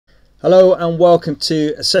Hello and welcome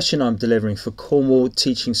to a session I'm delivering for Cornwall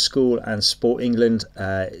Teaching School and Sport England.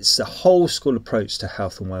 It's the whole school approach to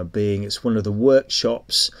health and wellbeing. It's one of the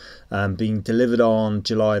workshops being delivered on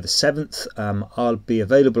July the 7th. I'll be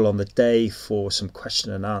available on the day for some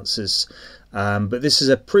question and answers. But this is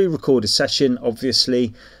a pre-recorded session,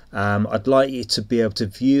 obviously. I'd like you to be able to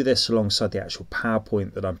view this alongside the actual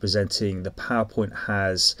PowerPoint that I'm presenting. The PowerPoint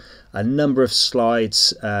has a number of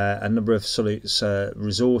slides, a number of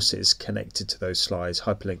resources connected to those slides,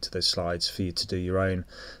 hyperlinked to those slides for you to do your own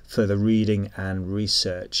further reading and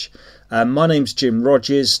research. My name's Jim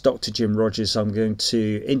Rogers, Dr. Jim Rogers. I'm going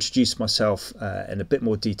to introduce myself in a bit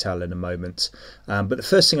more detail in a moment. But the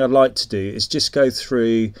first thing I'd like to do is just go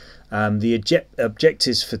through the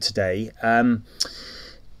objectives for today.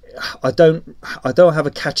 I don't have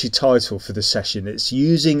a catchy title for the session. It's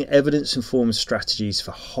using evidence-informed strategies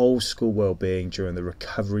for whole school wellbeing during the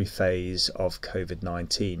recovery phase of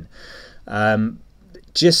COVID-19.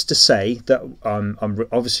 Just to say that I'm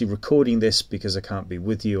obviously recording this because I can't be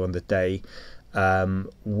with you on the day.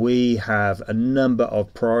 We have a number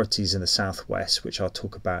of priorities in the Southwest, which I'll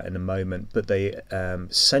talk about in a moment, but they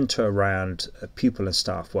centre around pupil and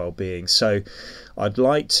staff wellbeing. So I'd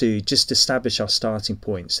like to just establish our starting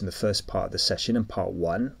points in the first part of the session, in part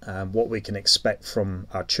one, what we can expect from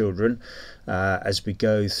our children as we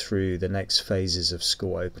go through the next phases of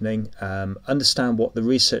school opening, understand what the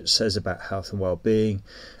research says about health and wellbeing,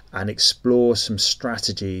 and explore some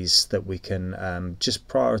strategies that we can just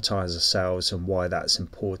prioritise ourselves and why that's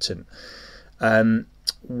important.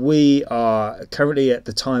 We are currently, at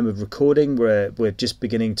the time of recording, we're just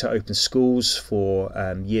beginning to open schools for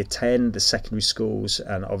year 10, the secondary schools,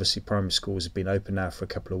 and obviously primary schools have been open now for a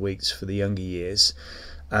couple of weeks for the younger years.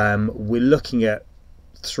 We're looking at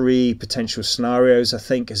three potential scenarios, I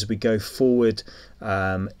think, as we go forward.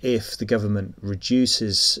 If the government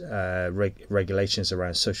reduces regulations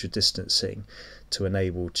around social distancing to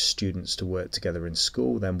enable students to work together in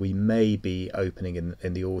school, then we may be opening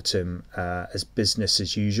in the autumn as business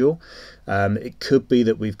as usual. It could be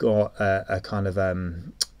that we've got a kind of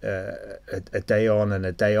a day on and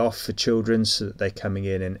a day off for children, so that they're coming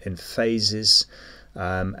in phases.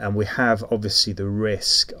 And we have obviously the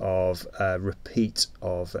risk of a repeat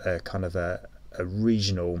of a kind of a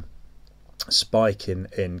regional spike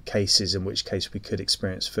in cases, in which case we could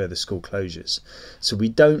experience further school closures. So we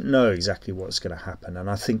don't know exactly what's going to happen, and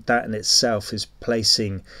I think that in itself is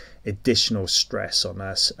placing additional stress on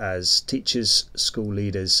us as teachers, school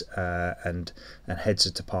leaders, and heads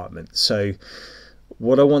of department. So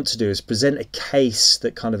what I want to do is present a case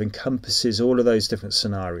that kind of encompasses all of those different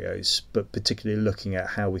scenarios, but particularly looking at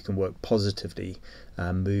how we can work positively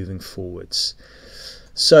moving forwards.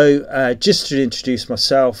 So just to introduce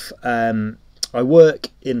myself, I work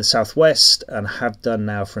in the Southwest and have done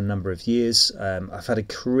now for a number of years. I've had a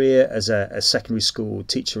career as a secondary school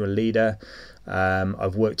teacher and leader.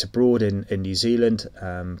 I've worked abroad in New Zealand,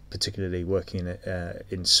 particularly working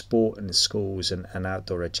in sport and in schools and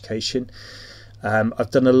outdoor education.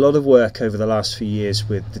 I've done a lot of work over the last few years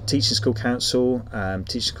with the Teaching School Council,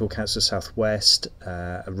 Teaching School Council Southwest,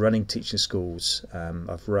 running teaching schools.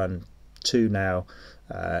 I've run two now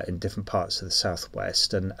in different parts of the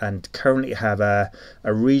Southwest, and currently have a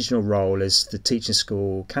regional role as the Teaching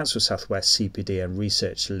School Council Southwest CPD and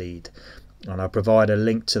Research Lead. And I'll provide a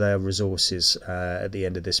link to their resources at the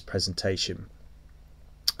end of this presentation.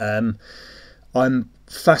 I'm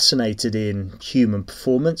fascinated in human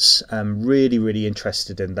performance. I'm really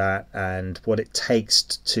interested in that and what it takes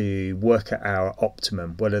to work at our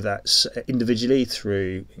optimum, whether that's individually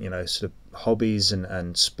through sort of hobbies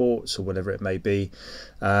and sports or whatever it may be,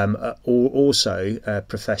 or also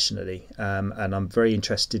professionally. And I'm very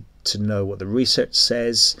interested to know what the research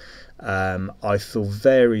says. I feel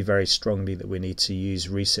very strongly that we need to use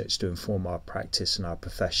research to inform our practice and our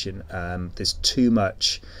profession. There's too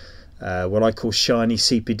much what I call shiny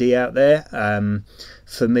CPD out there.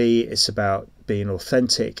 For me, it's about being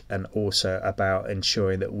authentic and also about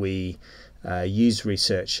ensuring that we use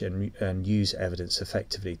research and use evidence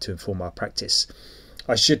effectively to inform our practice.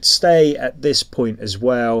 I should say at this point as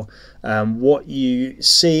well, what you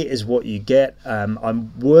see is what you get.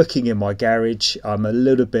 I'm working in my garage. I'm a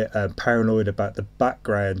little bit paranoid about the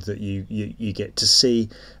background that you get to see.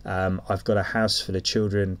 I've got a house full of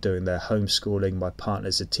children doing their homeschooling. My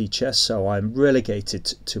partner's a teacher, so I'm relegated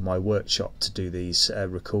to my workshop to do these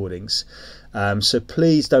recordings. So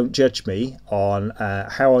please don't judge me on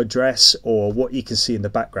how I dress or what you can see in the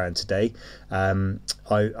background today.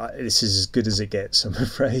 This is as good as it gets, I'm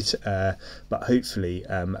afraid, but hopefully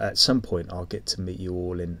at some point I'll get to meet you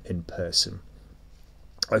all in person.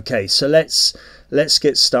 Okay, so let's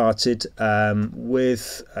get started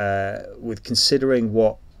with considering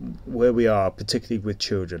where we are, particularly with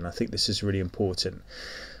children. I think this is really important.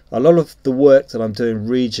 A lot of the work that I'm doing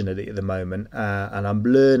regionally at the moment, and I'm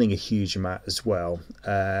learning a huge amount as well,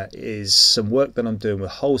 is some work that I'm doing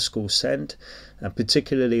with Whole School Send, and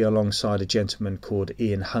particularly alongside a gentleman called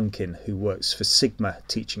Ian Hunkin, who works for Sigma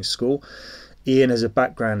Teaching School. Ian has a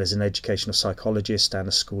background as an educational psychologist and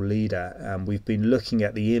a school leader, and we've been looking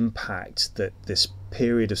at the impact that this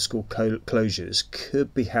period of school closures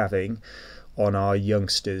could be having on our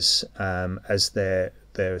youngsters as they're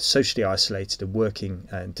socially isolated and working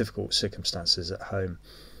in difficult circumstances at home.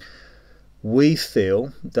 We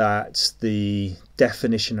feel that the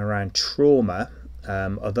definition around trauma,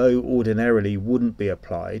 although ordinarily wouldn't be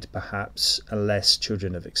applied perhaps unless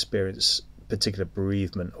children have experienced particular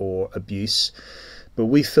bereavement or abuse, but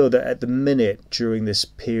we feel that at the minute, during this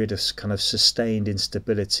period of kind of sustained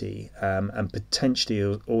instability and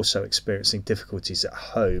potentially also experiencing difficulties at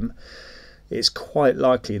home, it's quite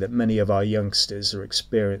likely that many of our youngsters are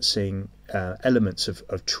experiencing elements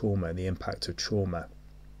of trauma and the impact of trauma,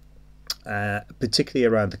 particularly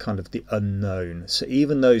around the kind of the unknown. So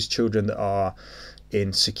even those children that are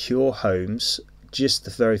in secure homes, just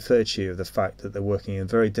the very virtue of the fact that they're working in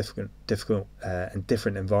very difficult and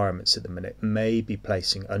different environments at the minute may be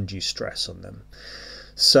placing undue stress on them.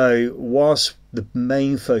 So whilst the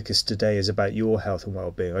main focus today is about your health and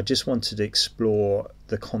well-being, I just wanted to explore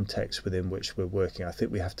the context within which we're working. I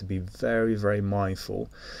think we have to be very, very mindful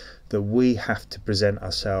that we have to present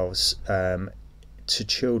ourselves to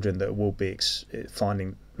children that will be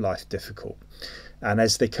finding life difficult. And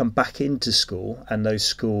as they come back into school, and those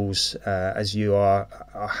schools, as you are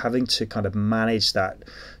having to kind of manage that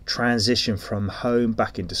transition from home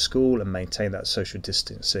back into school and maintain that social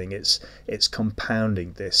distancing, it's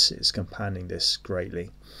compounding this. It's compounding this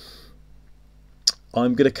greatly.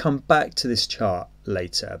 I'm going to come back to this chart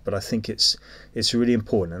later, but I think it's really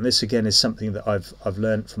important. And this again is something that I've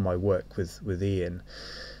learned from my work with Ian.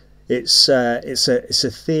 It's a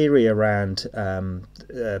theory around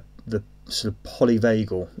the sort of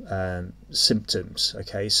polyvagal symptoms.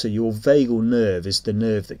 Okay, so your vagal nerve is the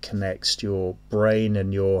nerve that connects your brain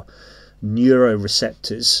and your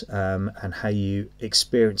neuroreceptors and how you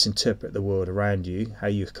interpret the world around you, how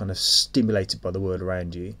you're kind of stimulated by the world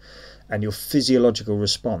around you, and your physiological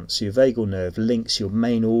response. Your vagal nerve links your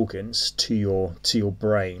main organs to your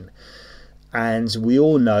brain. And we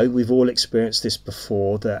all know, we've all experienced this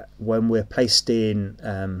before, that when we're placed in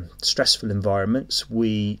stressful environments,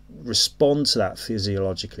 we respond to that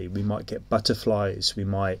physiologically. We might get butterflies, we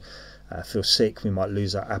might feel sick, we might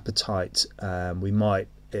lose our appetite, it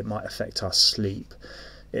might affect our sleep.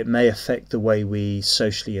 It may affect the way we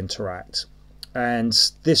socially interact. And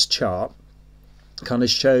this chart kind of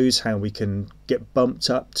shows how we can get bumped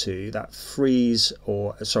up to that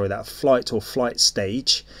that flight or flight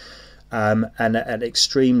stage, and at an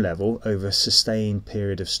extreme level over a sustained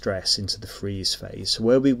period of stress into the freeze phase. So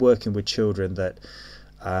we'll be working with children that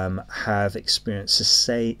have experienced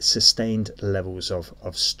sustained levels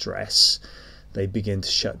of stress. They begin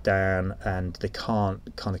to shut down and they can't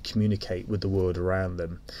kind of communicate with the world around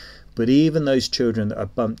them. But even those children that are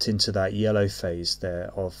bumped into that yellow phase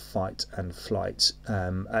there of fight and flight,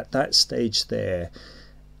 at that stage they're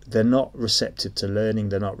not receptive to learning,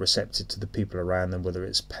 they're not receptive to the people around them, whether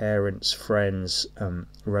it's parents, friends,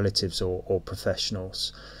 relatives or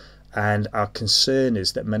professionals. And our concern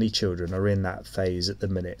is that many children are in that phase at the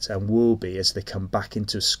minute and will be as they come back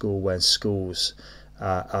into school, when schools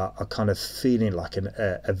are kind of feeling like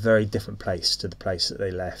a very different place to the place that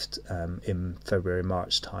they left in February,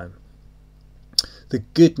 March time. The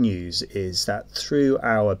good news is that through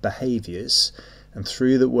our behaviours and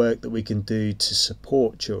through the work that we can do to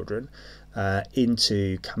support children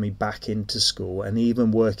into coming back into school, and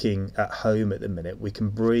even working at home at the minute, we can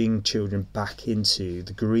bring children back into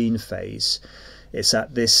the green phase. It's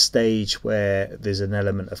at this stage where there's an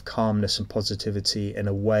element of calmness and positivity in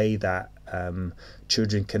a way that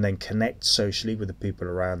children can then connect socially with the people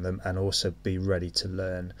around them and also be ready to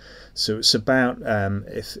learn. So it's about,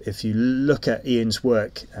 if you look at Ian's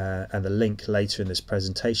work and the link later in this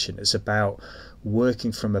presentation, it's about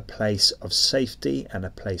working from a place of safety and a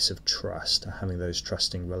place of trust, and having those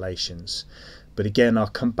trusting relations. But again, I'll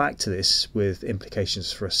come back to this with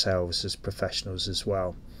implications for ourselves as professionals as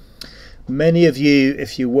well. Many of you,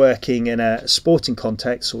 if you're working in a sporting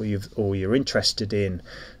context or you're interested in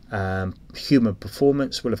human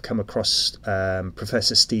performance, will have come across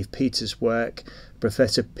Professor Steve Peters' work.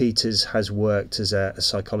 Professor Peters has worked as a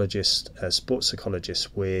psychologist, a sports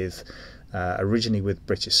psychologist, with originally with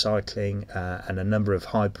British Cycling and a number of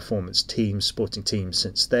high performance teams, sporting teams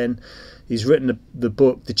since then. He's written the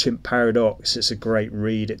book The Chimp Paradox. It's a great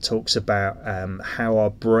read. It talks about how our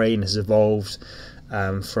brain has evolved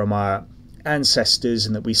from our ancestors,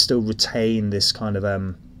 and that we still retain this kind of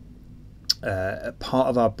part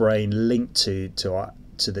of our brain linked to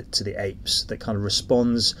the apes that kind of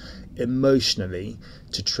responds emotionally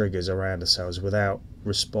to triggers around ourselves without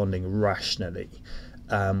responding rationally.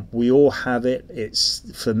 We all have it. It's,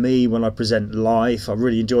 for me, when I present live, I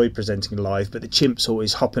really enjoy presenting live, but the chimp's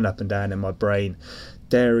always hopping up and down in my brain,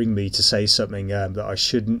 daring me to say something that I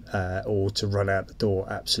shouldn't, or to run out the door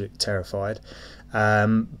absolutely terrified.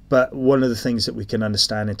 But one of the things that we can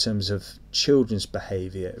understand in terms of children's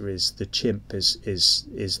behaviour is the chimp is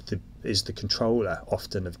the controller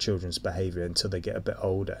often of children's behaviour until they get a bit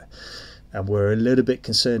older, and we're a little bit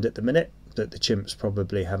concerned at the minute that the chimp's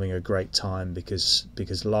probably having a great time because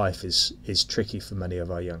life is tricky for many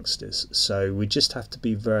of our youngsters. So we just have to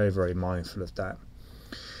be very, very mindful of that.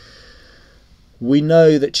 We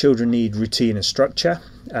know that children need routine and structure,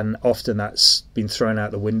 and often that's been thrown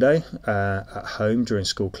out the window at home during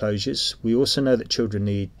school closures. We also know that children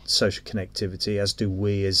need social connectivity, as do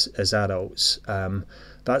we as adults.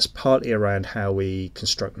 That's partly around how we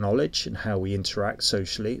construct knowledge and how we interact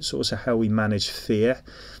socially. It's also how we manage fear,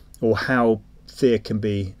 or how fear can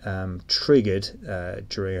be triggered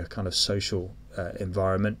during a kind of social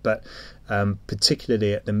environment. But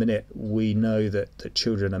particularly at the minute, we know that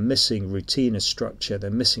children are missing routine and structure.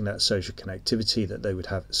 They're missing that social connectivity that they would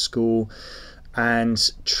have at school, and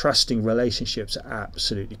trusting relationships are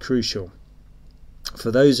absolutely crucial.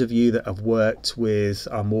 For those of you that have worked with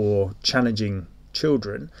our more challenging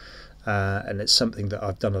children, and it's something that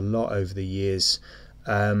I've done a lot over the years,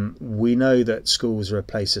 we know that schools are a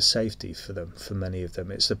place of safety for them. For many of them,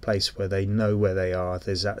 it's a place where they know where they are.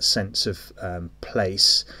 There's that sense of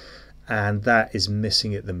place, and that is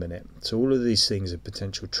missing at the minute. So all of these things are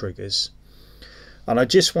potential triggers. And I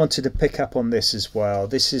just wanted to pick up on this as well.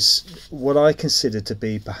 This is what I consider to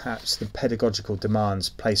be perhaps the pedagogical demands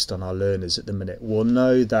placed on our learners at the minute. We'll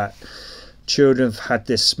know that children have had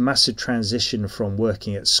this massive transition from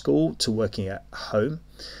working at school to working at home.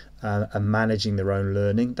 And managing their own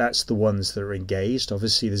learning. That's the ones that are engaged.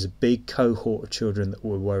 Obviously there's a big cohort of children that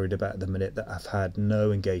we're worried about at the minute that have had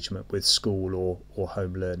no engagement with school or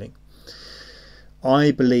home learning.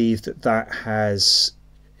 I believe that has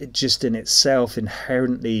just in itself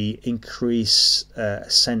inherently increased a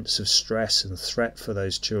sense of stress and threat for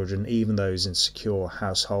those children, even those in secure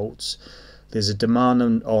households. There's a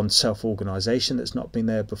demand on self-organisation that's not been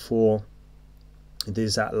there before.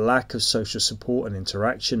 There's that lack of social support and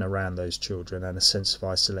interaction around those children, and a sense of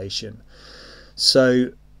isolation.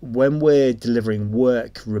 So when we're delivering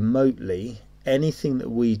work remotely, anything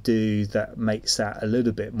that we do that makes that a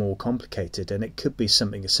little bit more complicated, and it could be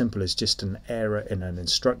something as simple as just an error in an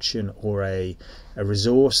instruction or a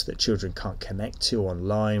resource that children can't connect to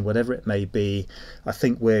online, whatever it may be, I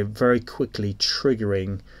think we're very quickly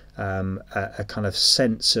triggering a kind of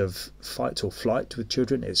sense of fight or flight with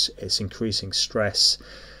children. It's increasing stress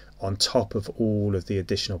on top of all of the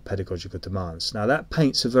additional pedagogical demands. Now that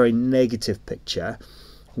paints a very negative picture.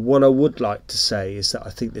 What I would like to say is that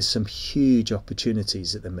I think there's some huge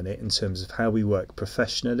opportunities at the minute in terms of how we work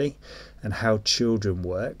professionally and how children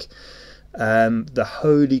work. The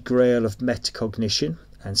holy grail of metacognition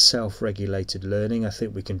and self-regulated learning, I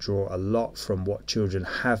think we can draw a lot from what children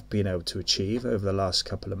have been able to achieve over the last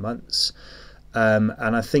couple of months, and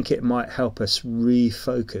I think it might help us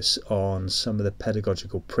refocus on some of the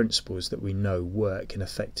pedagogical principles that we know work in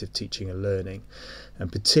effective teaching and learning,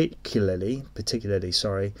 and particularly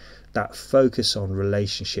that focus on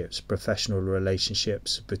relationships, professional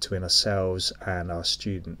relationships between ourselves and our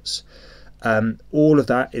students. All of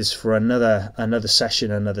that is for another session,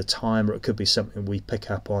 another time, or it could be something we pick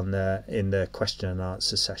up on in the question and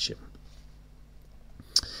answer session.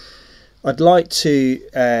 I'd like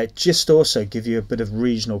to just also give you a bit of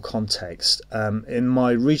regional context. In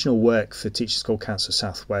my regional work for Teachers School Council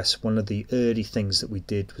South West, one of the early things that we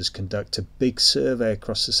did was conduct a big survey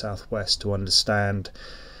across the South West to understand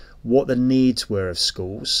what the needs were of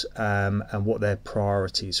schools and what their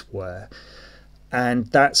priorities were. And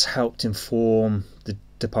that's helped inform the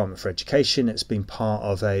Department for Education. It's been part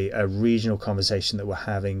of a regional conversation that we're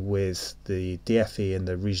having with the DFE and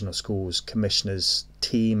the Regional Schools Commissioners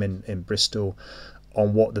team in Bristol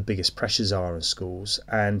on what the biggest pressures are in schools.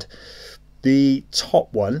 And the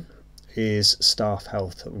top one is staff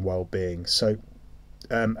health and well-being. So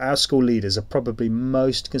our school leaders are probably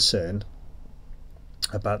most concerned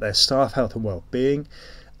about their staff health and well-being,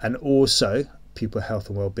 and also pupil health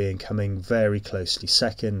and wellbeing coming very closely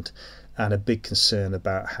second, and a big concern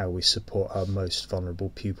about how we support our most vulnerable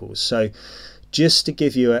pupils. So just to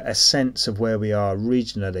give you a sense of where we are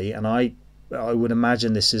regionally, and I would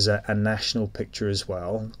imagine this is a national picture as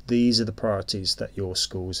well, these are the priorities that your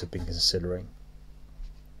schools have been considering.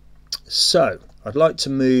 So I'd like to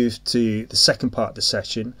move to the second part of the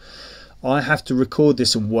session. I have to record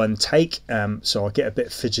this in one take, so I get a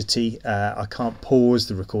bit fidgety. I can't pause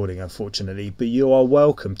the recording, unfortunately, but you are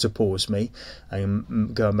welcome to pause me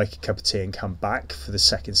and go and make a cup of tea and come back for the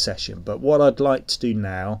second session. But what I'd like to do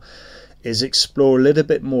now is explore a little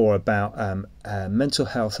bit more about mental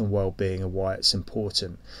health and well-being and why it's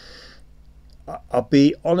important. I'll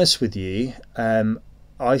be honest with you,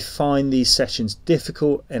 I find these sessions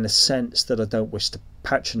difficult in a sense that I don't wish to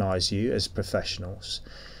patronise you as professionals.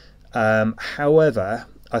 However,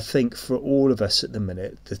 I think for all of us at the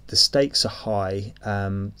minute, the stakes are high.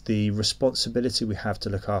 The responsibility we have to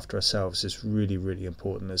look after ourselves is really, really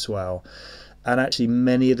important as well. And actually,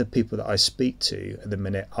 many of the people that I speak to at the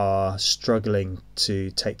minute are struggling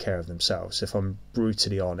to take care of themselves, if I'm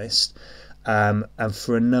brutally honest. And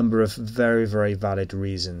for a number of very, very valid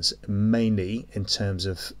reasons, mainly in terms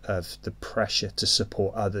of the pressure to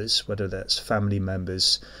support others, whether that's family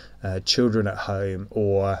members, children at home,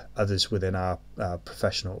 or others within our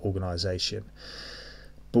professional organisation.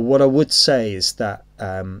 But what I would say is that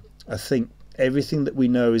I think everything that we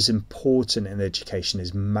know is important in education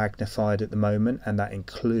is magnified at the moment, and that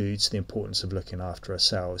includes the importance of looking after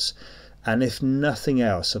ourselves. And if nothing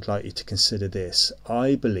else, I'd like you to consider this.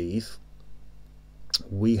 I believe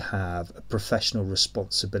we have a professional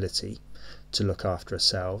responsibility to look after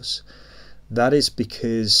ourselves. That is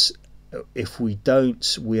because if we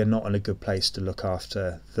don't, we are not in a good place to look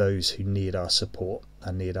after those who need our support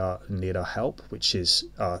and need our help, which is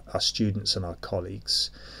our students and our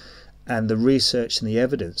colleagues. And the research and the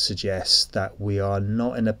evidence suggests that we are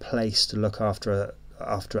not in a place to look after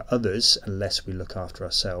others unless we look after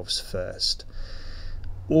ourselves first.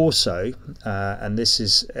 Also, and this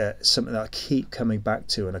is something that I keep coming back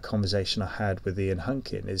to in a conversation I had with Ian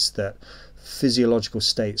Hunkin, is that physiological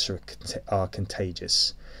states are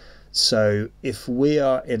contagious. So if we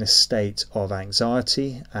are in a state of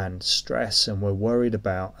anxiety and stress and we're worried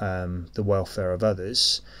about the welfare of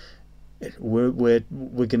others, we're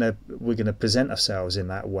gonna present ourselves in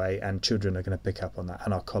that way, and children are going to pick up on that,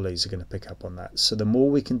 and our colleagues are going to pick up on that. So the more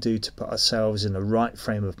we can do to put ourselves in the right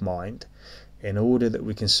frame of mind in order that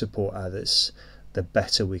we can support others, the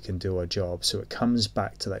better we can do our job. So it comes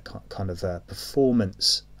back to that kind of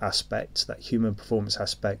performance aspect, that human performance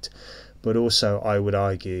aspect, but also, I would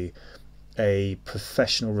argue, a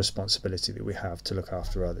professional responsibility that we have to look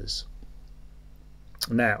after others.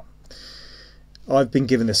 Now, I've been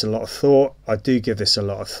giving this a lot of thought. I do give this a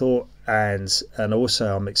lot of thought, and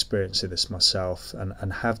also I'm experiencing this myself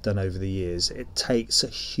and have done over the years. It takes a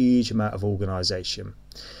huge amount of organisation,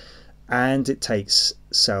 and it takes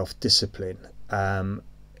self-discipline.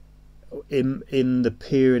 In the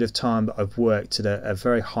period of time that I've worked at a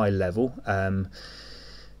very high level,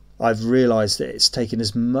 I've realised that it's taken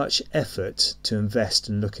as much effort to invest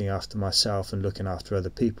in looking after myself and looking after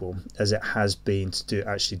other people as it has been to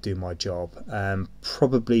actually do my job.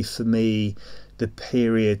 Probably for me, the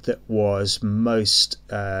period that was most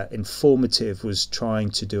informative was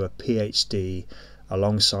trying to do a PhD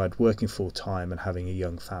alongside working full-time and having a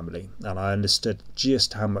young family. And I understood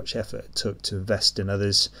just how much effort it took to invest in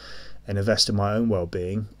others and invest in my own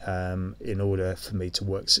well-being in order for me to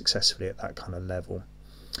work successfully at that kind of level.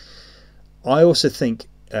 I also think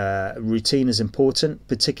routine is important,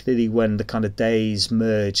 particularly when the kind of days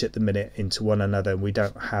merge at the minute into one another and we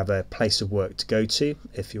don't have a place of work to go to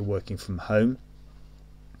if you're working from home.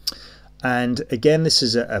 And again, this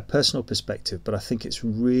is a personal perspective, but I think it's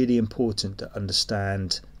really important to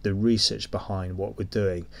understand the research behind what we're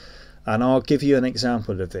doing. And I'll give you an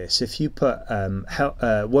example of this. If you put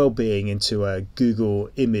well-being into a Google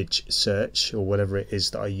image search, or whatever it is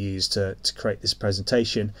that I use to create this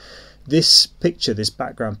presentation, this picture, this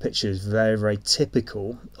background picture, is very, very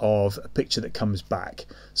typical of a picture that comes back.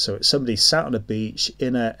 So it's somebody sat on a beach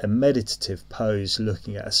in a meditative pose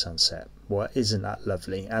looking at a sunset. Well, isn't that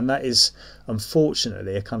lovely? And that is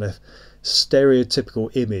unfortunately a kind of stereotypical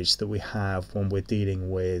image that we have when we're dealing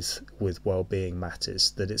with well-being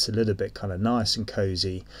matters, that it's a little bit kind of nice and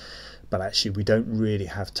cozy, but actually we don't really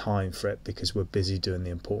have time for it because we're busy doing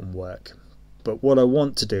the important work. But what I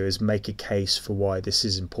want to do is make a case for why this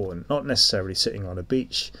is important, not necessarily sitting on a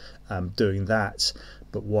beach doing that,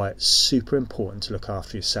 but why it's super important to look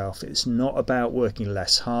after yourself. It's not about working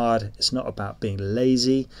less hard, it's not about being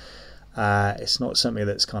lazy. It's not something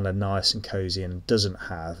that's kind of nice and cozy and doesn't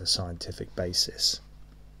have a scientific basis.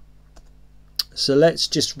 So let's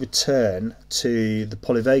just return to the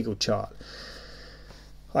polyvagal chart.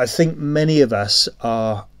 I think many of us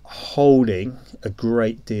are holding a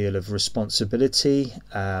great deal of responsibility.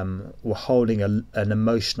 We're holding an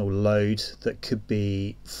emotional load that could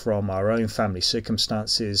be from our own family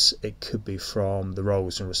circumstances. It could be from the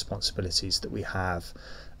roles and responsibilities that we have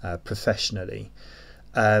professionally.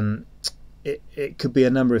 It could be a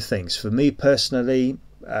number of things. For me personally,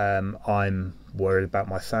 I'm worried about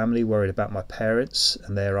my family, worried about my parents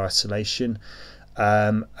and their isolation.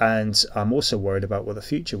 And I'm also worried about what the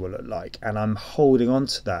future will look like, and I'm holding on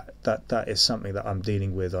to that. That is something that I'm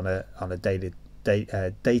dealing with on a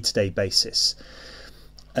day-to-day basis.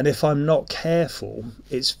 And if I'm not careful,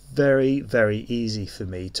 it's very, very easy for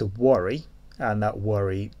me to worry, and that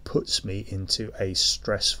worry puts me into a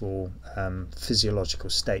stressful physiological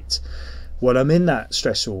state. When I'm in that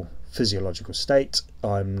stressful physiological state,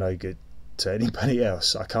 I'm no good to anybody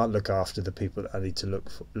else. I can't look after the people that I need to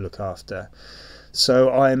look after. So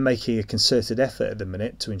I am making a concerted effort at the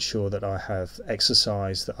minute to ensure that I have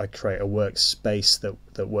exercise, that I create a workspace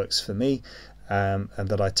that works for me, and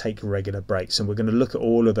that I take regular breaks. And we're going to look at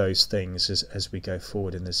all of those things as we go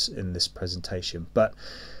forward in this presentation. But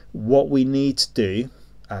what we need to do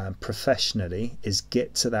professionally is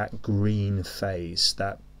get to that green phase,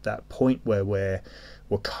 that point where we're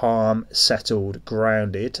calm, settled,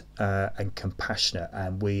 grounded, and compassionate,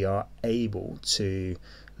 and we are able to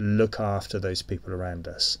look after those people around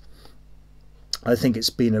us. I think it's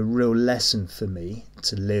been a real lesson for me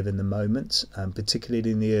to live in the moment, particularly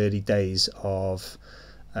in the early days of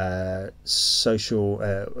early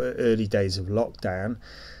days of lockdown.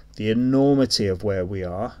 The enormity of where we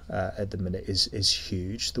are at the minute is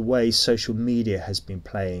huge. The way social media has been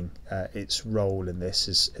playing its role in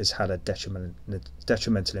this has had a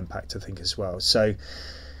detrimental impact, I think, as well. So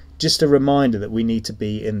just a reminder that we need to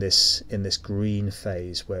be in this green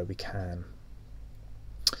phase where we can.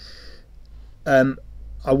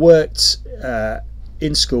 I worked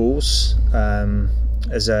in schools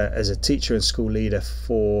as a teacher and school leader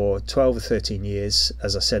for 12 or 13 years,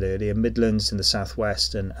 as I said earlier, Midlands, in the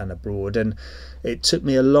southwest and abroad. And it took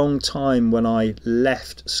me a long time when I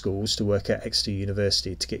left schools to work at Exeter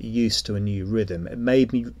University to get used to a new rhythm. It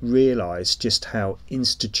made me realise just how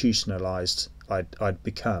institutionalised I'd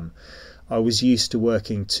become. I was used to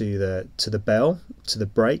working to the bell, to the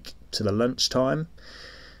break, to the lunchtime,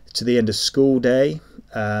 to the end of school day,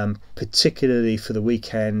 particularly for the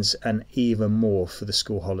weekends, and even more for the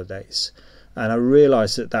school holidays. And I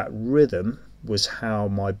realised that rhythm was how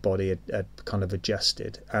my body had kind of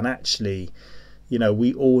adjusted. And actually,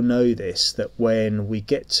 we all know this, that when we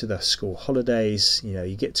get to the school holidays,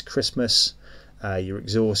 you get to Christmas, you're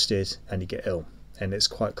exhausted and you get ill. And it's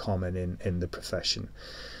quite common in the profession.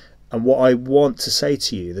 And what I want to say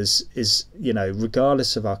to you is,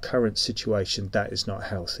 regardless of our current situation, that is not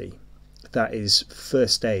healthy. That is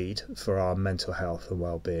first aid for our mental health and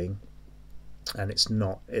well-being, and it's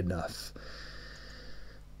not enough.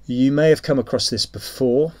 You may have come across this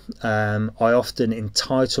before. I often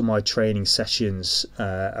entitle my training sessions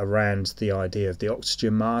around the idea of the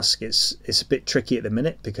oxygen mask. It's a bit tricky at the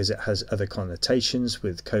minute because it has other connotations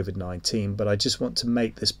with COVID-19, but I just want to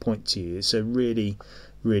make this point to you. It's a really,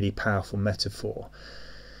 really powerful metaphor.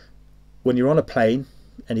 When you're on a plane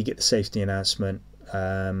and you get the safety announcement,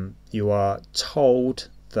 you are told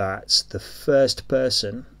that the first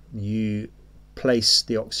person you place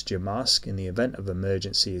the oxygen mask in the event of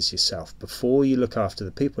emergency is yourself. Before you look after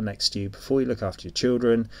the people next to you, before you look after your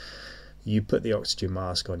children, you put the oxygen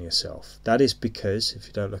mask on yourself. That is because if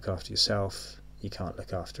you don't look after yourself, you can't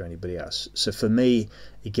look after anybody else. So for me,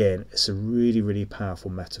 again, it's a really, really powerful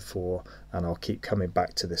metaphor, and I'll keep coming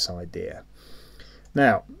back to this idea.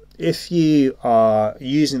 Now, if you are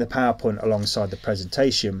using the PowerPoint alongside the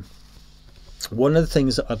presentation, one of the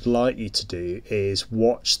things that I'd like you to do is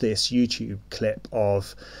watch this YouTube clip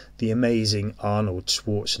of the amazing Arnold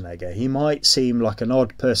Schwarzenegger. He might seem like an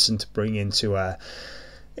odd person to bring into a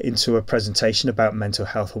presentation about mental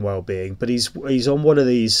health and well-being, but he's on one of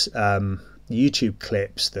these YouTube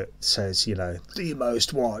clips that says, the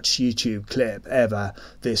most watched YouTube clip ever,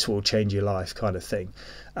 this will change your life, kind of thing.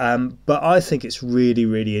 But I think it's really,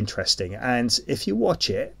 really interesting, and if you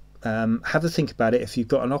watch it, have a think about it. If you've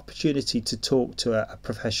got an opportunity to talk to a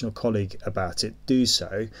professional colleague about it, do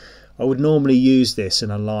so. I would normally use this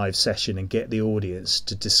in a live session and get the audience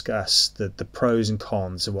to discuss the pros and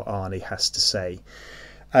cons of what Arnie has to say.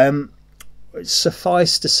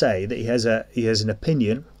 Suffice to say that he has an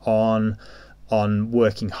opinion on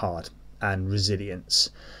working hard and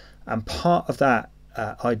resilience. And part of that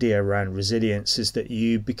idea around resilience is that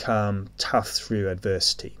you become tough through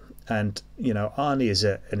adversity. And Arnie is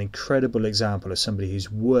an incredible example of somebody who's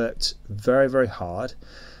worked very, very hard.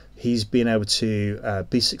 He's been able to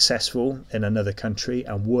be successful in another country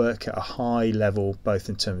and work at a high level, both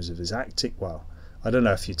in terms of his acting. Well, I don't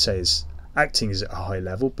know if you'd say his acting is at a high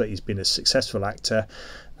level, but he's been a successful actor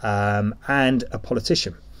and a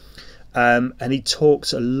politician. And he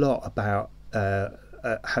talks a lot about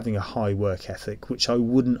having a high work ethic, which I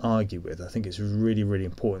wouldn't argue with. I think it's really, really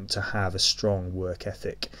important to have a strong work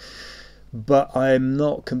ethic. But I'm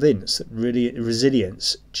not convinced that really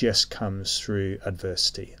resilience just comes through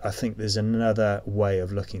adversity. I think there's another way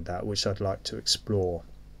of looking at that, which I'd like to explore.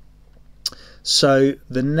 So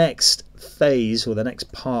the next phase, or the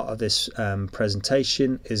next part of this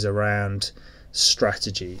presentation, is around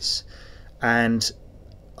strategies. And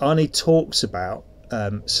Arnie talks about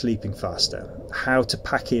sleeping faster, how to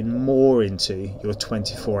pack in more into your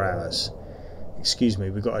 24 hours. Excuse me,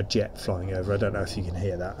 we've got a jet flying over. I don't know if you can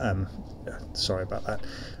hear that. Sorry about that.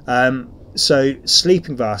 So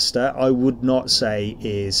sleeping faster, I would not say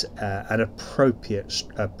is an appropriate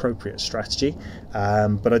strategy,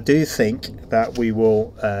 but I do think that we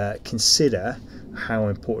will consider how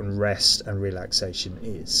important rest and relaxation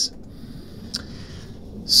is.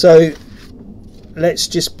 So let's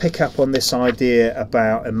just pick up on this idea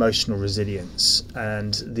about emotional resilience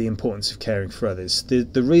and the importance of caring for others.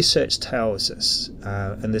 The research tells us,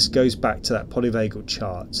 and this goes back to that polyvagal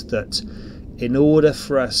chart, that in order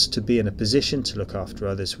for us to be in a position to look after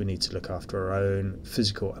others, we need to look after our own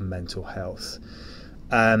physical and mental health.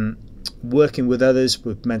 Working with others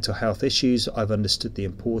with mental health issues, I've understood the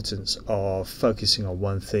importance of focusing on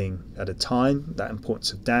one thing at a time, that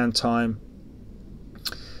importance of downtime,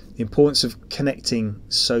 the importance of connecting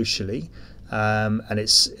socially, and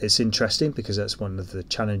it's interesting because that's one of the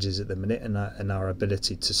challenges at the minute in our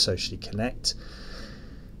ability to socially connect.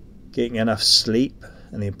 Getting enough sleep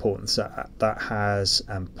and the importance that has,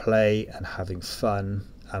 and play and having fun,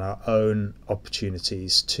 and our own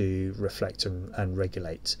opportunities to reflect and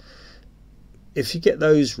regulate. If you get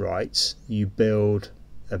those right, you build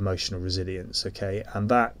emotional resilience, okay, and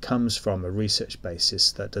that comes from a research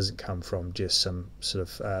basis. That doesn't come from just some sort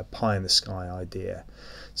of pie in the sky idea.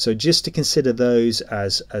 So just to consider those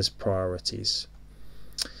as priorities.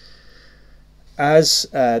 As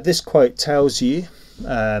this quote tells you,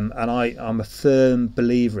 and I'm a firm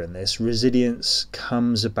believer in this, resilience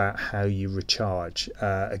comes about how you recharge.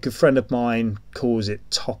 A good friend of mine calls it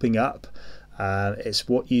topping up. It's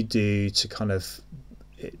what you do to kind of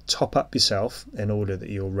top up yourself in order that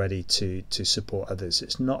you're ready to support others.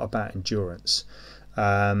 It's not about endurance,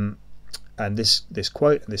 and this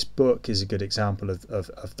quote and this book is a good example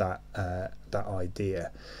of that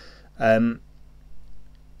idea.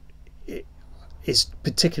 It's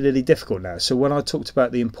particularly difficult now. So when I talked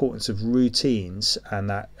about the importance of routines and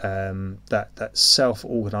that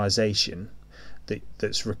self-organization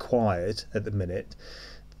that's required at the minute,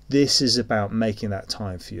 this is about making that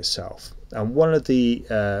time for yourself. And one of the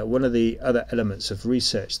other elements of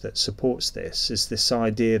research that supports this is this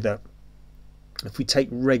idea that if we take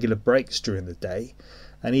regular breaks during the day,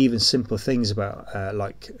 and even simple things about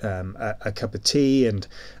like a cup of tea and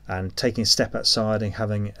taking a step outside and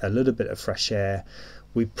having a little bit of fresh air,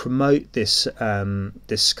 we promote this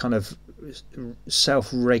this kind of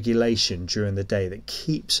self-regulation during the day that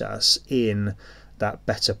keeps us in that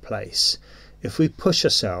better place. If we push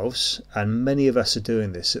ourselves, and many of us are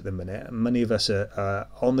doing this at the minute, many of us are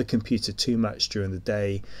on the computer too much during the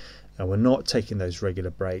day, and we're not taking those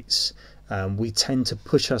regular breaks, we tend to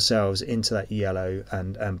push ourselves into that yellow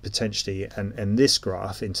and potentially, and in this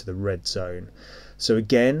graph, into the red zone. So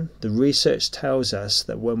again, the research tells us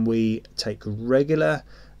that when we take regular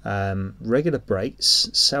breaks,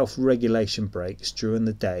 self-regulation breaks during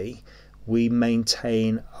the day, we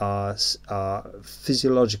maintain our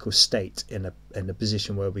physiological state in a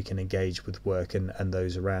position where we can engage with work and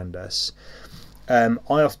those around us. I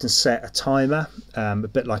often set a timer, a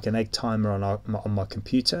bit like an egg timer on my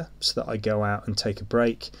computer, so that I go out and take a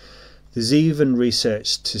break. There's even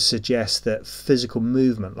research to suggest that physical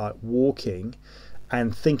movement, like walking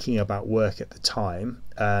and thinking about work at the time,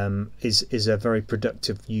 is a very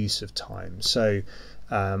productive use of time. So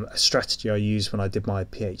a strategy I used when I did my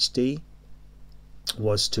PhD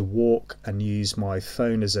was to walk and use my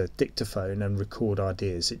phone as a dictaphone and record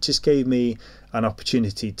ideas. It just gave me an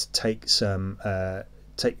opportunity to take some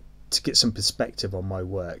to get some perspective on my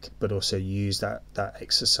work, but also use that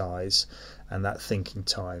exercise and that thinking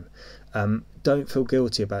time. Don't feel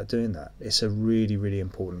guilty about doing that. It's a really, really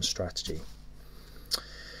important strategy.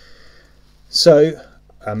 So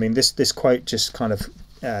I mean, this quote just kind of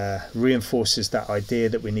reinforces that idea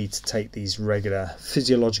that we need to take these regular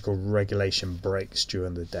physiological regulation breaks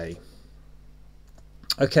during the day.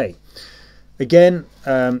 Okay, again,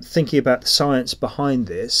 thinking about the science behind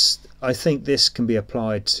this, I think this can be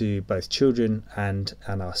applied to both children and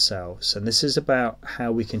ourselves. And this is about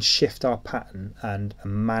how we can shift our pattern and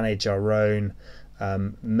manage our own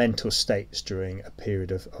mental states during a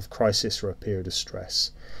period of crisis or a period of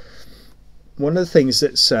stress. One of the things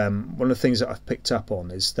that I've picked up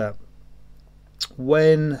on is that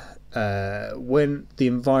when the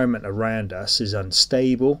environment around us is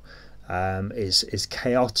unstable, is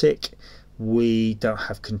chaotic, we don't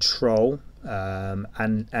have control,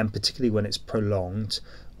 and particularly when it's prolonged,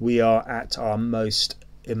 we are at our most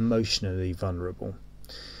emotionally vulnerable.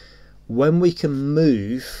 When we can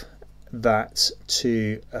move that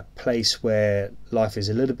to a place where life is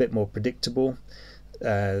a little bit more predictable,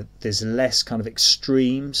 there's less kind of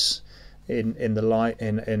extremes in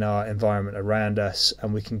our environment around us,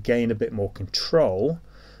 and we can gain a bit more control,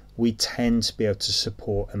 we tend to be able to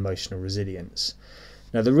support emotional resilience.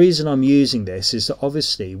 Now, the reason I'm using this is that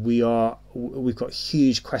obviously we've got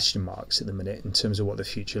huge question marks at the minute in terms of what the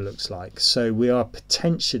future looks like. So we are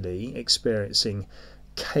potentially experiencing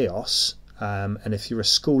chaos, and if you're a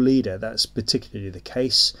school leader, that's particularly the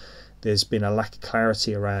case. There's been a lack of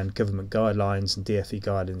clarity around government guidelines and DfE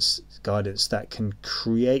guidance that can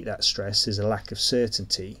create that stress. There's a lack of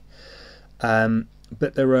certainty.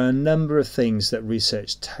 But there are a number of things that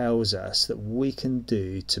research tells us that we can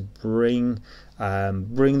do to bring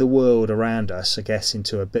the world around us, I guess,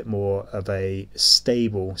 into a bit more of a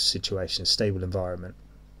stable situation, a stable environment.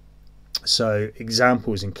 So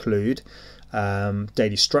examples include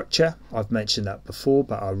daily structure. I've mentioned that before,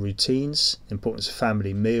 but our routines, importance of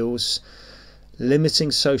family meals,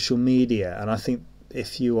 limiting social media. And I think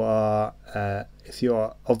if you are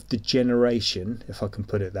of the generation, if I can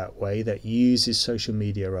put it that way, that uses social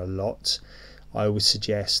media a lot, I would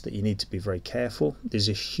suggest that you need to be very careful. There's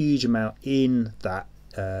a huge amount in that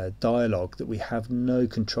dialogue that we have no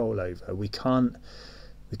control over. We can't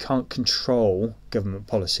control government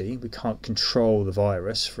policy. We can't control the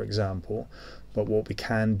virus, for example. But what we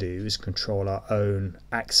can do is control our own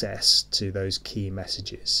access to those key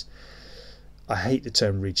messages. I hate the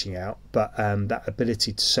term reaching out, but that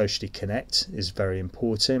ability to socially connect is very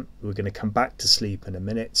important. We're going to come back to sleep in a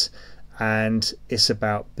minute, and it's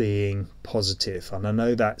about being positive. And I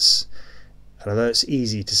know that's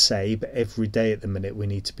easy to say, but every day at the minute we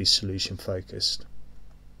need to be solution focused.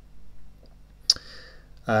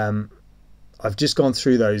 I've just gone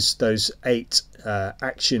through those 8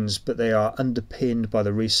 actions, but they are underpinned by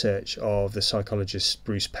the research of the psychologist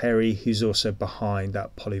Bruce Perry, who's also behind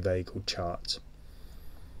that polyvagal chart.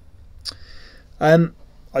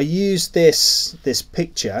 I use this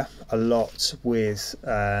picture a lot with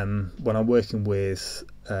when I'm working with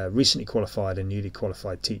recently qualified and newly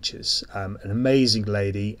qualified teachers. An amazing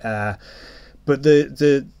lady, but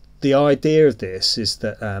the idea of this is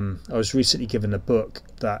that I was recently given a book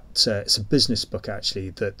that it's a business book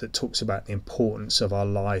actually that talks about the importance of our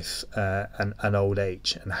life and old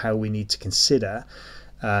age, and how we need to consider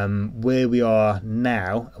where we are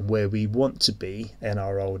now and where we want to be in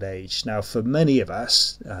our old age. Now, for many of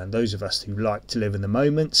us, and those of us who like to live in the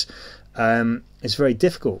moment, it's very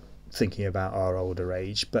difficult thinking about our older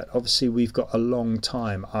age, but obviously we've got a long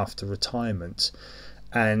time after retirement.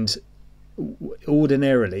 And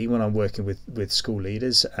ordinarily, when I'm working with school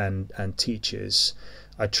leaders and teachers,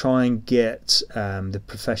 I try and get the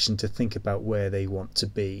profession to think about where they want to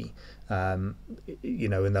be, in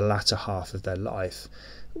the latter half of their life.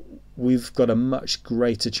 We've got a much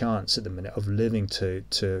greater chance at the minute of living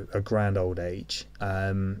to a grand old age,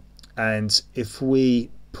 and if we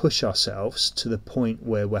push ourselves to the point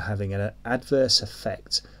where we're having an adverse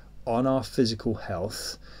effect on our physical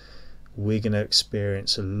health, we're going to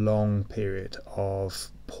experience a long period of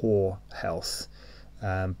poor health,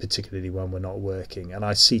 particularly when we're not working. And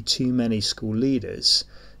I see too many school leaders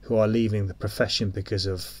who are leaving the profession because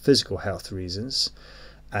of physical health reasons,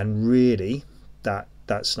 and really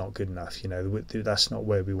that's not good enough. That's not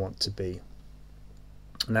where we want to be.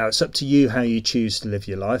 Now, it's up to you how you choose to live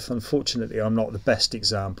your life. Unfortunately, I'm not the best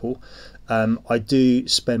example. I do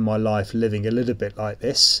spend my life living a little bit like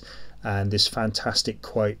this. And this fantastic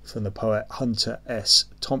quote from the poet Hunter S.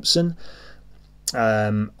 Thompson.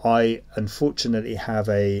 I unfortunately have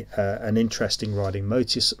an interest in riding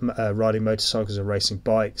motorcycles and racing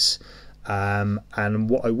bikes, and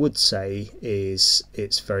what I would say is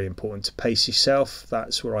it's very important to pace yourself.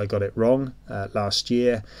 That's where I got it wrong last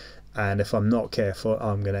year, and if I'm not careful,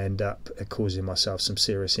 I'm going to end up causing myself some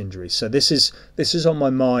serious injury. So this is on my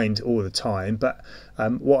mind all the time. But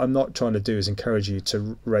what I'm not trying to do is encourage you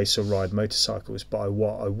to race or ride motorcycles, but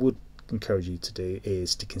what I would encourage you to do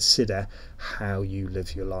is to consider how you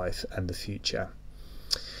live your life and the future.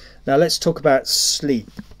 Now let's talk about sleep.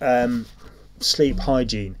 Sleep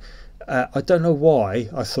hygiene. I don't know why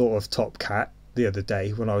I thought of Top Cat the other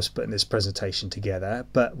day when I was putting this presentation together,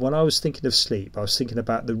 but when I was thinking of sleep, I was thinking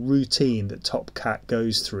about the routine that Top Cat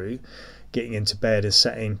goes through, getting into bed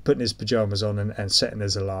and putting his pajamas on and setting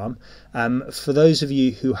his alarm. For those of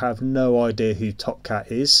you who have no idea who Top Cat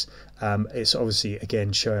is, it's obviously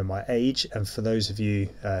again showing my age, and for those of you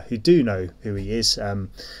who do know who he is,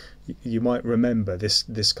 you might remember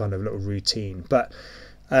this kind of little routine. But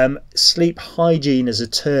sleep hygiene as a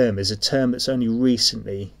term that's only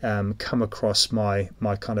recently come across my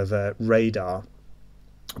kind of radar.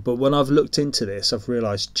 But when I've looked into this, I've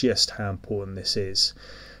realised just how important this is.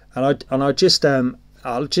 And I'll just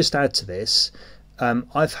add to this.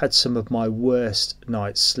 I've had some of my worst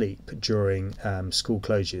night's sleep during school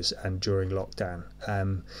closures and during lockdown.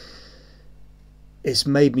 It's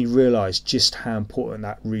made me realise just how important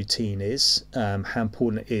that routine is, how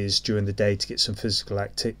important it is during the day to get some physical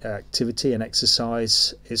activity and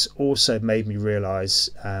exercise. It's also made me realise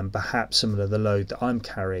perhaps some of the load that I'm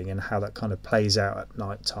carrying and how that kind of plays out at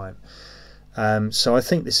night time. So I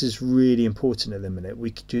think this is really important at the minute.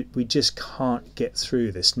 We just can't get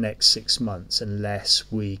through this next 6 months unless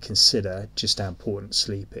we consider just how important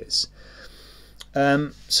sleep is.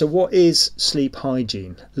 So what is sleep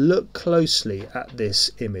hygiene? Look closely at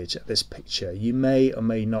this image, at this picture. You may or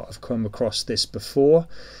may not have come across this before.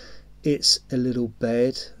 It's a little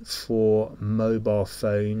bed for mobile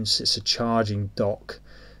phones. It's a charging dock.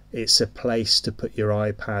 It's a place to put your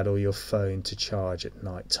iPad or your phone to charge at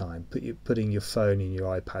night time. Putting your phone and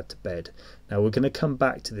your iPad to bed. Now we're going to come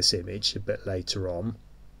back to this image a bit later on.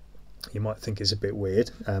 You might think it's a bit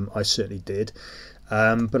weird. I certainly did.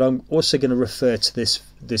 But I'm also going to refer to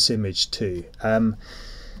this image too.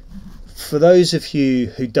 For those of you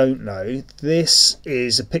who don't know, this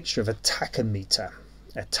is a picture of a tachometer.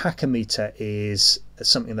 A tachometer is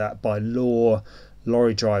something that by law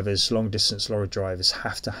lorry drivers, long distance lorry drivers,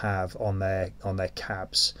 have to have on their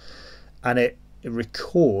cabs, and it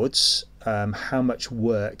records how much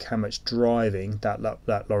work, how much driving that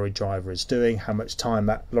lorry driver is doing, how much time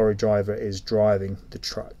that lorry driver is driving the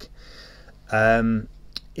truck.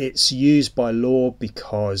 It's used by law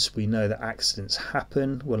because we know that accidents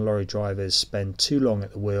happen when lorry drivers spend too long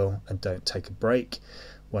at the wheel and don't take a break,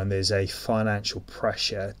 when there's a financial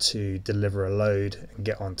pressure to deliver a load and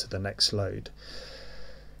get on to the next load.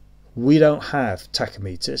 We don't have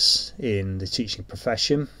tachometers in the teaching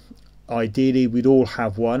profession. Ideally, we'd all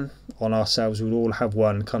have one on ourselves. We'd all have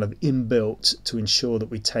one kind of inbuilt to ensure that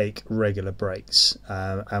we take regular breaks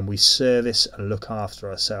and we service and look after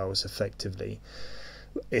ourselves effectively.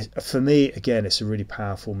 For me, again, it's a really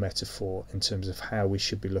powerful metaphor in terms of how we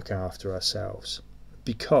should be looking after ourselves,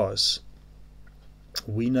 because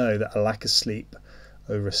we know that a lack of sleep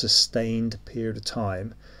over a sustained period of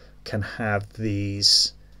time can have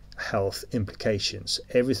these health implications.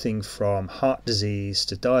 Everything from heart disease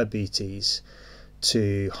to diabetes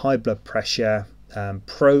to high blood pressure,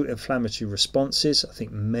 pro-inflammatory responses. I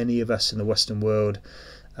think many of us in the Western world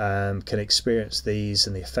can experience these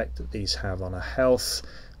and the effect that these have on our health,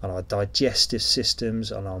 on our digestive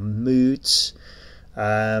systems, on our moods,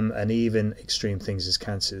 and even extreme things as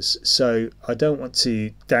cancers. So I don't want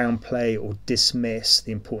to downplay or dismiss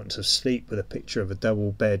the importance of sleep with a picture of a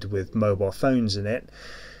double bed with mobile phones in it,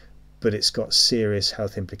 but it's got serious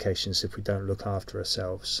health implications if we don't look after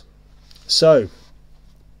ourselves. So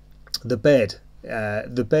the bed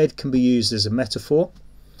can be used as a metaphor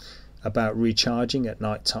about recharging at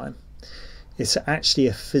night time. It's actually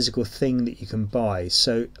a physical thing that you can buy.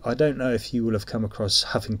 So I don't know if you will have come across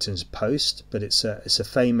Huffington's Post, but it's a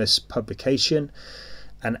famous publication,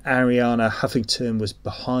 and Arianna Huffington was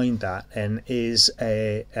behind that and is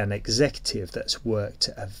an executive that's worked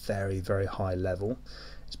at a very, very high level.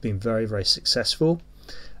 It's been very, very successful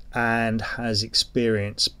and has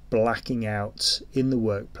experienced blacking out in the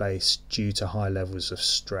workplace due to high levels of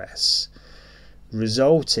stress,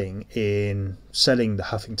 resulting in selling the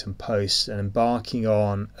Huffington Post and embarking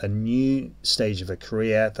on a new stage of a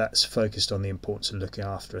career that's focused on the importance of looking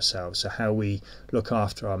after ourselves, so how we look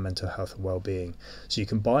after our mental health and well-being. So you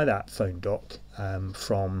can buy that phone doc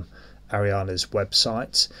from Arianna's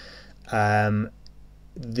website.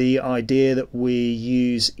 The idea that we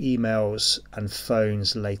use emails and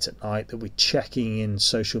phones late at night, that we're checking in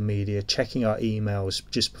social media, checking our emails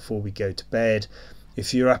just before we go to bed.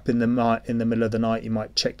 If you're up in the middle of the night, you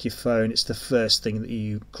might check your phone. It's the first thing that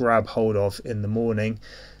you grab hold of in the morning.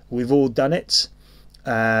 We've all done it.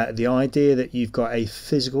 The idea that you've got a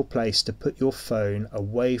physical place to put your phone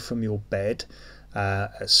away from your bed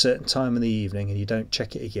at a certain time in the evening and you don't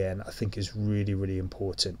check it again, I think is really, really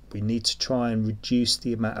important. We need to try and reduce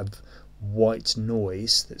the amount of white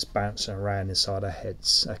noise that's bouncing around inside our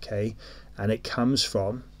heads, okay? And it comes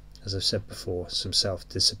from, as I've said before, some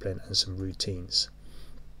self-discipline and some routines.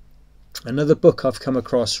 Another book I've come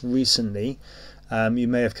across recently, you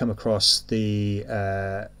may have come across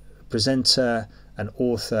the presenter and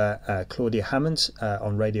author Claudia Hammond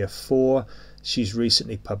on Radio 4. She's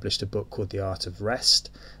recently published a book called The Art of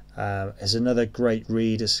Rest. It's another great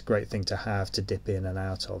read. It's a great thing to have to dip in and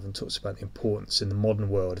out of, and talks about the importance in the modern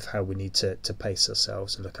world of how we need to pace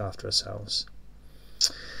ourselves and look after ourselves.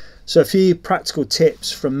 So a few practical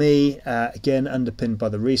tips from me, again underpinned by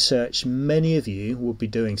the research. Many of you will be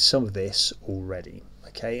doing some of this already,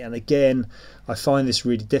 okay? And again, I find this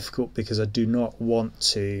really difficult because I do not want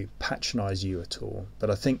to patronize you at all,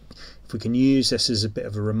 but I think if we can use this as a bit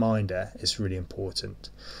of a reminder, it's really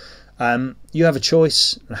important. You have a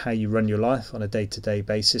choice on how you run your life on a day-to-day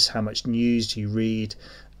basis, how much news do you read,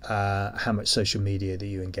 how much social media that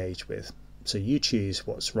you engage with. So you choose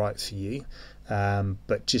what's right for you.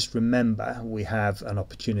 But just remember, we have an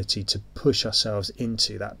opportunity to push ourselves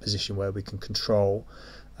into that position where we can control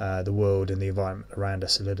the world and the environment around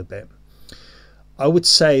us a little bit. I would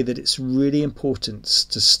say that it's really important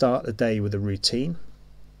to start the day with a routine.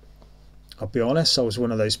 I'll be honest, I was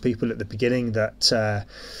one of those people at the beginning that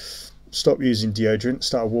stopped using deodorant,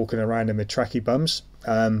 started walking around in my tracky bums.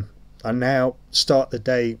 I now start the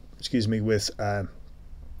day, with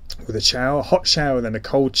a shower, a hot shower, then a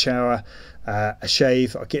cold shower, a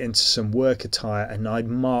shave. I get into some work attire and I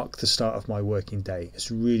mark the start of my working day.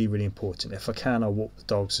 It's really, really important. If I can, I'll walk the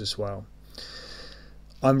dogs as well.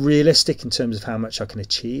 I'm realistic in terms of how much I can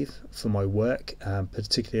achieve for my work,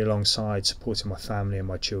 particularly alongside supporting my family and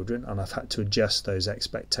my children, and I've had to adjust those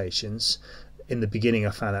expectations. In the beginning,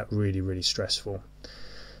 I found that really, really stressful.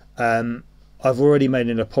 I've already made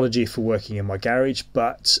an apology for working in my garage,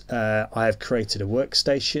 but I have created a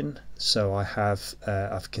workstation. So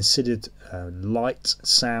I've considered light,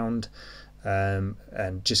 sound,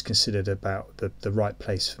 and just considered about the right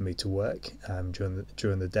place for me to work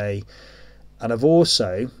during the day. And I've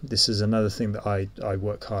also, this is another thing that I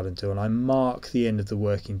work hard and do, and I mark the end of the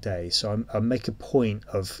working day. So I make a point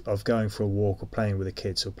of going for a walk or playing with the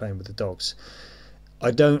kids or playing with the dogs.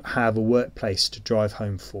 I don't have a workplace to drive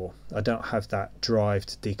home for. I don't have that drive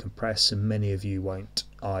to decompress, and many of you won't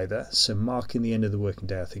either. So marking the end of the working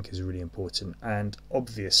day, I think, is really important. And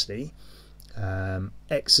obviously,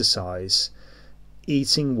 exercise,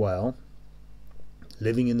 eating well,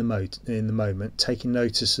 living in the moment, taking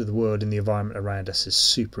notice of the world and the environment around us is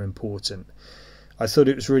super important. I thought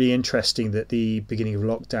it was really interesting that the beginning of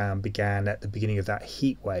lockdown began at the beginning of that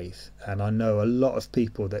heat wave, and I know a lot of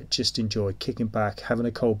people that just enjoy kicking back, having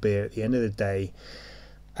a cold beer at the end of the day,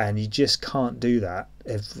 and you just can't do that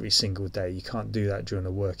every single day. You can't do that during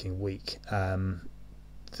a working week. The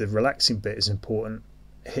relaxing bit is important.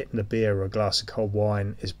 Hitting a beer or a glass of cold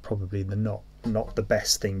wine is probably not the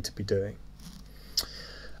best thing to be doing.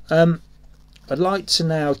 I'd like to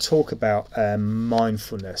now talk about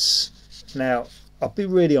mindfulness. Now, I'll be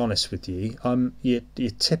really honest with you. I'm your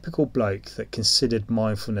typical bloke that considered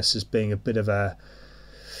mindfulness as being a bit of an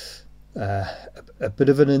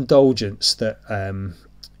indulgence that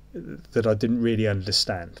I didn't really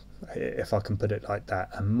understand, if I can put it like that.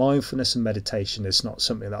 And mindfulness and meditation is not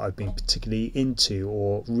something that I've been particularly into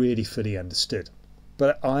or really fully understood.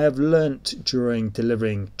 But I have learnt during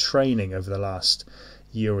delivering training over the last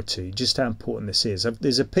year or two just how important this is.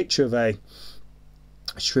 There's a picture of a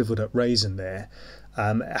shriveled up raisin there.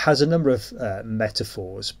 It has a number of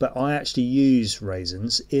metaphors, but I actually use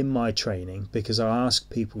raisins in my training because I ask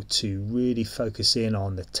people to really focus in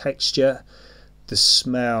on the texture, the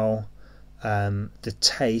smell, the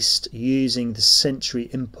taste, using the sensory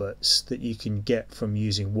inputs that you can get from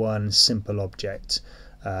using one simple object,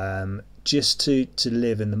 just to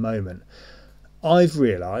live in the moment. I've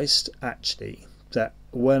realised actually that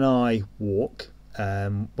when I walk,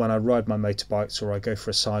 when I ride my motorbikes, or I go for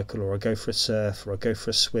a cycle, or I go for a surf, or I go for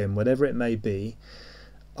a swim, whatever it may be,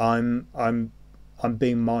 I'm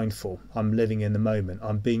being mindful. I'm living in the moment.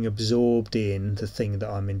 I'm being absorbed in the thing that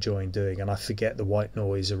I'm enjoying doing, and I forget the white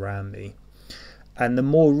noise around me. And the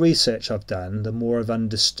more research I've done, the more I've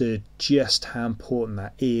understood just how important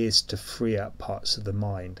that is to free up parts of the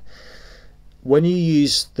mind. when you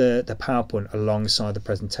use the PowerPoint alongside the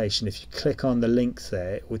presentation, if you click on the link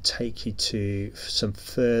there, it will take you to some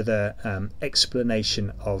further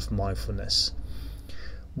explanation of mindfulness.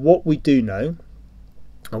 What we do know,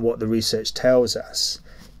 and what the research tells us,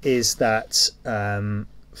 is that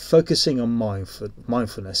focusing on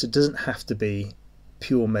mindfulness, it doesn't have to be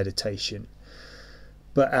pure meditation,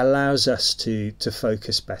 but allows us to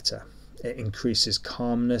focus better. It increases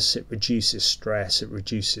calmness, it reduces stress, it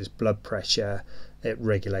reduces blood pressure, it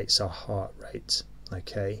regulates our heart rate.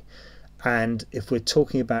 Okay, and if we're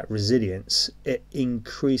talking about resilience, it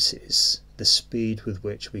increases the speed with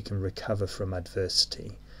which we can recover from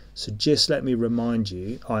adversity. So just let me remind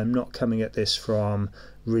you, I'm not coming at this from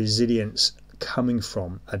resilience coming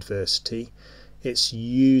from adversity. It's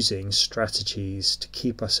using strategies to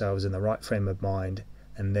keep ourselves in the right frame of mind,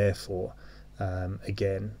 and therefore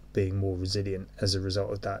again being more resilient as a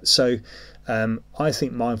result of that. So I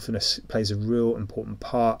think mindfulness plays a real important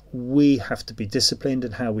part. We have to be disciplined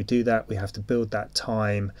in how we do that. We have to build that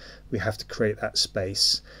time. We have to create that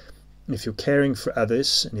space. If you're caring for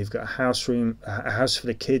others and you've got a house full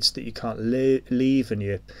of kids that you can't leave, and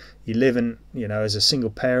you live in, as a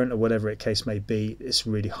single parent or whatever the case may be, it's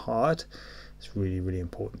really hard. It's really, really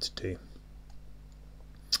important to do.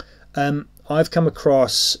 I've come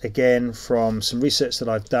across, again, from some research that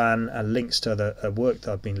I've done and links to other work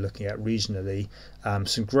that I've been looking at regionally,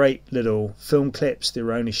 some great little film clips.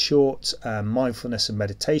 They're only short, mindfulness and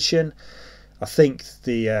meditation. I think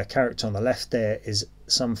the character on the left there is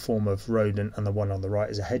some form of rodent, and the one on the right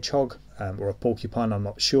is a hedgehog or a porcupine, I'm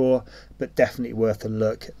not sure, but definitely worth a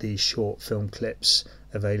look at these short film clips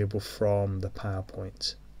available from the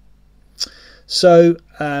PowerPoint. So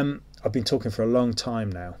I've been talking for a long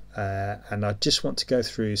time now, and I just want to go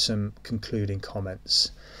through some concluding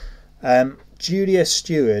comments. Julia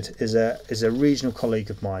Stewart is a regional colleague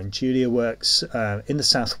of mine. Julia works in the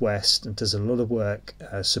southwest and does a lot of work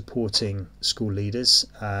supporting school leaders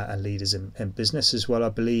and leaders in business as well, I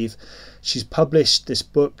believe. She's published this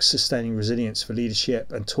book, Sustaining Resilience for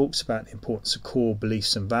Leadership, and talks about the importance of core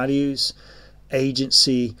beliefs and values,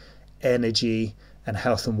 agency, energy, and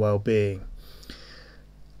health and well-being.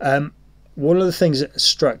 One of the things that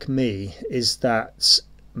struck me is that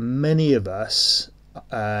many of us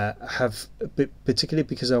have, particularly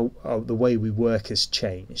because of the way we work has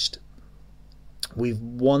changed, we've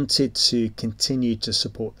wanted to continue to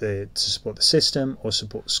support the system, or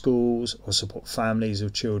support schools, or support families or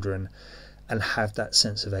children, and have that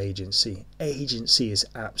sense of agency. Agency is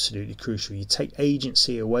absolutely crucial. You take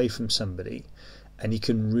agency away from somebody and you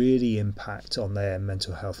can really impact on their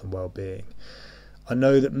mental health and well-being. I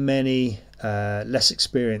know that many less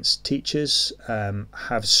experienced teachers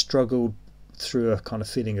have struggled through a kind of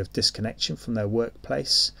feeling of disconnection from their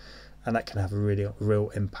workplace, and that can have a really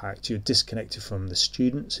real impact. You're disconnected from the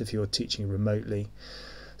students if you're teaching remotely.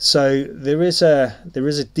 So there is a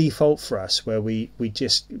default for us where we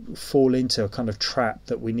just fall into a kind of trap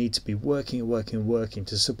that we need to be working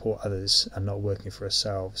to support others and not working for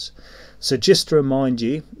ourselves. So just to remind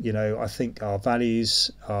you, I think our values,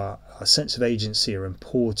 our sense of agency are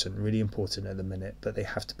important, really important at the minute, but they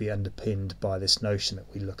have to be underpinned by this notion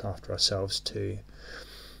that we look after ourselves too.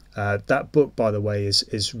 That book, by the way,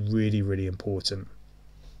 is really, really important.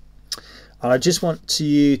 And I just want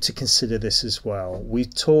you to consider this as well.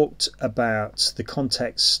 We've talked about the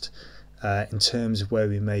context in terms of where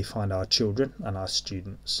we may find our children and our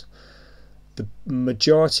students. The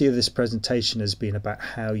majority of this presentation has been about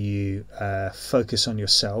how you focus on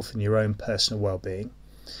yourself and your own personal well-being.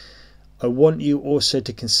 I want you also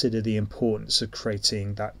to consider the importance of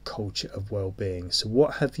creating that culture of well-being. So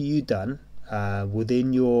what have you done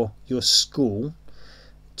within your school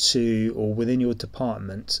or within your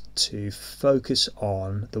department to focus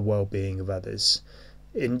on the well-being of others?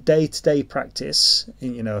 In day-to-day practice,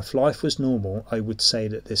 if life was normal, I would say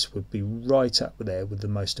that this would be right up there with the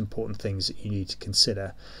most important things that you need to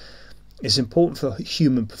consider. It's important for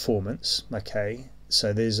human performance, okay?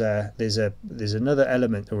 So there's another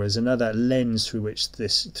element, or there's another lens through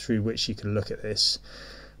which you can look at this.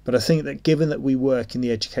 But I think that given that we work in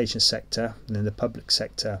the education sector and in the public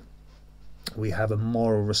sector, we have a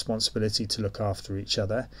moral responsibility to look after each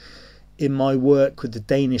other. In my work with the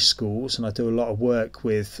Danish schools, and I do a lot of work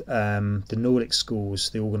with the Nordic schools,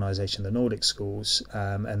 the organisation the Nordic schools,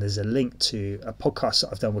 and there's a link to a podcast that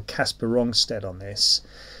I've done with Kasper Rungsted on this.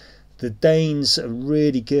 The Danes are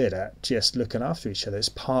really good at just looking after each other. It's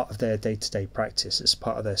part of their day-to-day practice. It's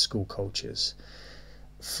part of their school cultures.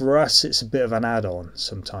 for us, it's a bit of an add-on.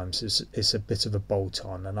 Sometimes it's a bit of a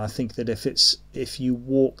bolt-on, and I think that if you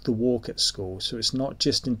walk the walk at school, so it's not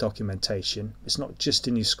just in documentation, it's not just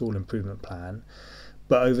in your school improvement plan,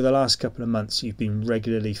 but over the last couple of months you've been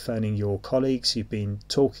regularly phoning your colleagues, you've been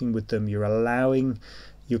talking with them, you're allowing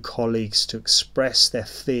your colleagues to express their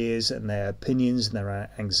fears and their opinions and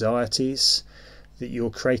their anxieties, that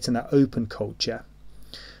you're creating that open culture,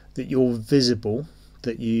 that you're visible,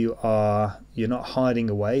 that you're not hiding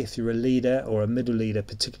away. If you're a leader or a middle leader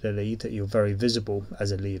particularly, that you're very visible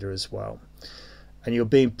as a leader as well, and you're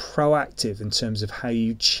being proactive in terms of how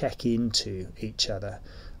you check into each other.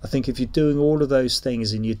 I think if you're doing all of those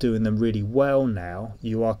things and you're doing them really well now,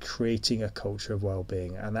 you are creating a culture of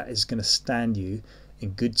well-being, and that is going to stand you in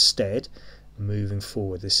good stead moving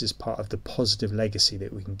forward. This is part of the positive legacy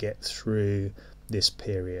that we can get through this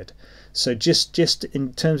period. So just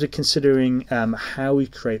in terms of considering how we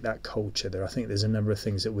create that culture there, I think there's a number of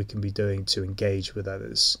things that we can be doing to engage with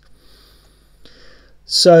others.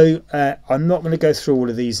 So I'm not going to go through all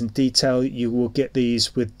of these in detail. You will get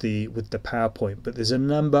these with the PowerPoint, but there's a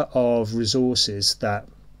number of resources that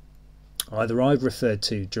either I've referred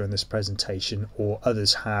to during this presentation or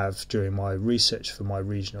others have during my research for my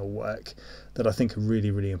regional work that I think are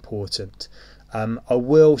really, really important. I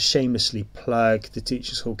will shamelessly plug the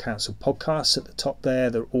Teachers Hall Council podcasts at the top there.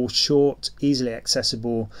 They're all short, easily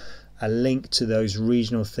accessible, a link to those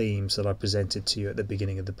regional themes that I presented to you at the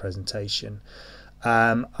beginning of the presentation.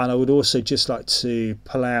 And I would also just like to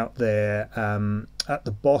pull out there at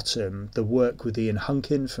the bottom the work with Ian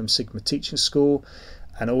Hunkin from Sigma Teaching School,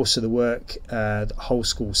 and also the work that Whole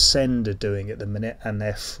School Send are doing at the minute, and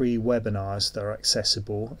their free webinars that are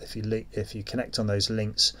accessible. If you connect on those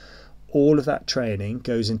links, all of that training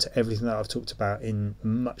goes into everything that I've talked about in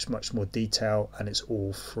much more detail, and it's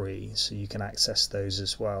all free, so you can access those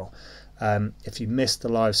as well. If you missed the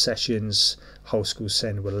live sessions, Whole School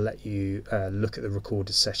Send will let you look at the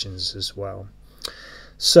recorded sessions as well.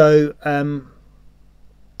 So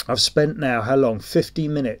I've spent now, how long? 50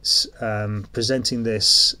 minutes presenting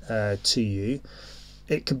this to you.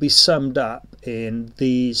 It can be summed up in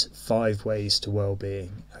these 5 ways to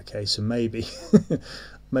well-being. Okay, so maybe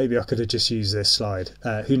maybe I could have just used this slide.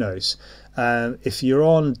 Who knows? If you're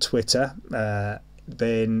on Twitter,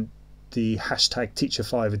 then the hashtag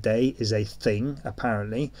Teacher5A is a thing,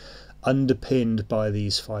 apparently, underpinned by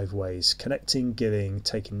these 5 ways: connecting, giving,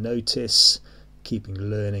 taking notice, keeping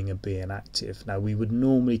learning, and being active. Now, we would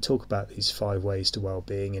normally talk about these 5 ways to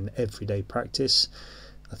well-being in everyday practice.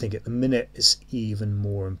 I think at the minute it's even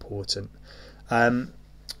more important.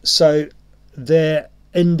 So there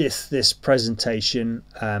endeth this presentation.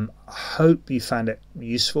 I hope you found it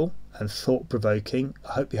useful and thought-provoking.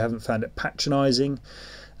 I hope you haven't found it patronising.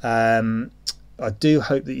 I do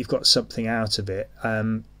hope that you've got something out of it.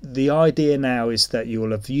 The idea now is that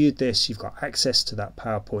you'll have viewed this, you've got access to that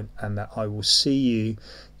PowerPoint, and that I will see you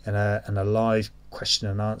in a live question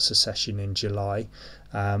and answer session in July,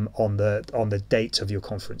 on the date of your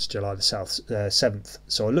conference, July the 7th.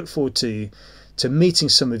 So I look forward to meeting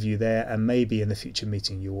some of you there, and maybe in the future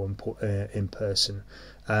meeting you all in person.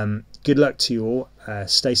 Good luck to you all.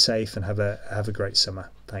 Stay safe and have a great summer.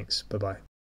 Thanks. Bye bye.